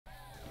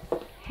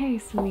Hey,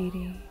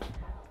 sweetie.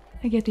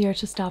 I get the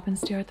urge to stop and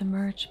stare at the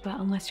merch, but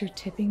unless you're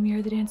tipping me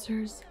or the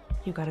dancers,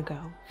 you gotta go.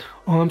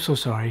 Oh, I'm so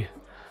sorry.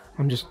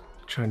 I'm just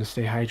trying to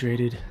stay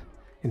hydrated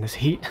in this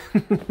heat.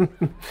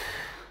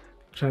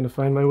 Trying to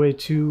find my way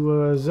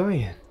to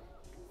Zion.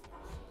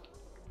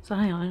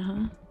 Zion,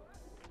 huh?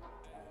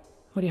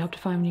 What do you hope to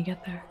find when you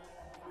get there?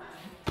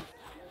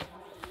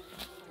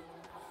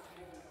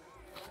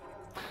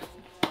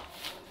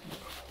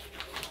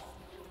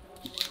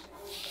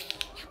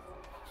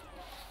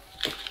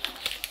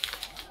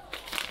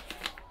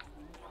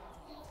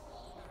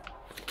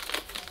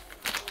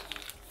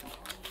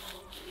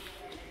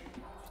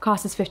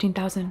 Cost is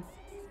 $15,000.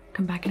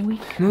 Come back in a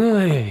week. No,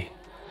 hey.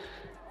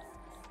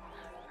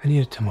 I need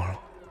it tomorrow.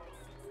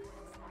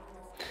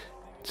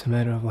 It's a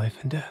matter of life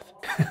and death.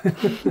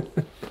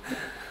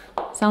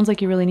 Sounds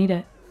like you really need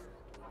it.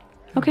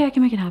 Okay, I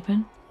can make it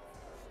happen.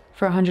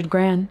 For $100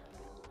 grand.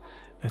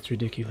 That's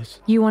ridiculous.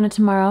 You want it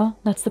tomorrow?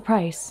 That's the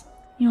price.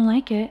 You don't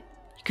like it?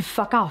 You can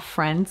fuck off,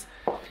 friend.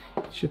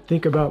 You should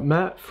think about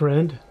Matt,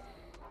 friend.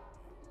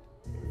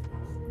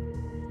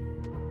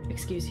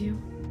 Excuse you?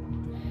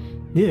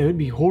 Yeah, it would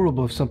be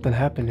horrible if something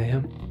happened to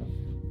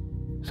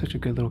him. Such a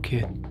good little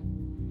kid.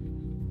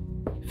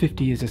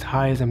 50 is as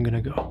high as I'm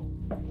gonna go.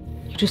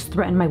 You just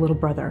threatened my little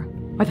brother.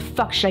 Why the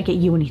fuck should I get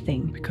you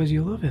anything? Because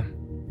you love him,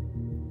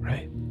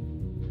 right?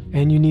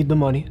 And you need the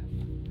money.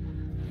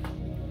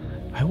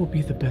 I will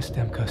be the best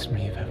damn customer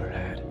you've ever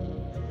had.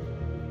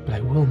 But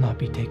I will not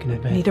be taken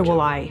advantage of. Neither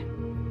will I.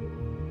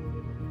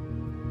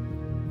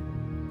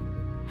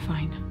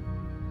 Fine.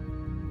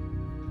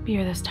 Be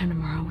here this time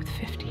tomorrow with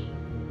 50.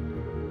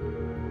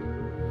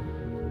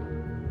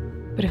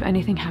 But if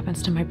anything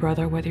happens to my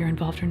brother, whether you're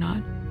involved or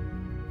not,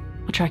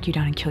 I'll track you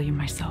down and kill you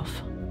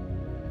myself.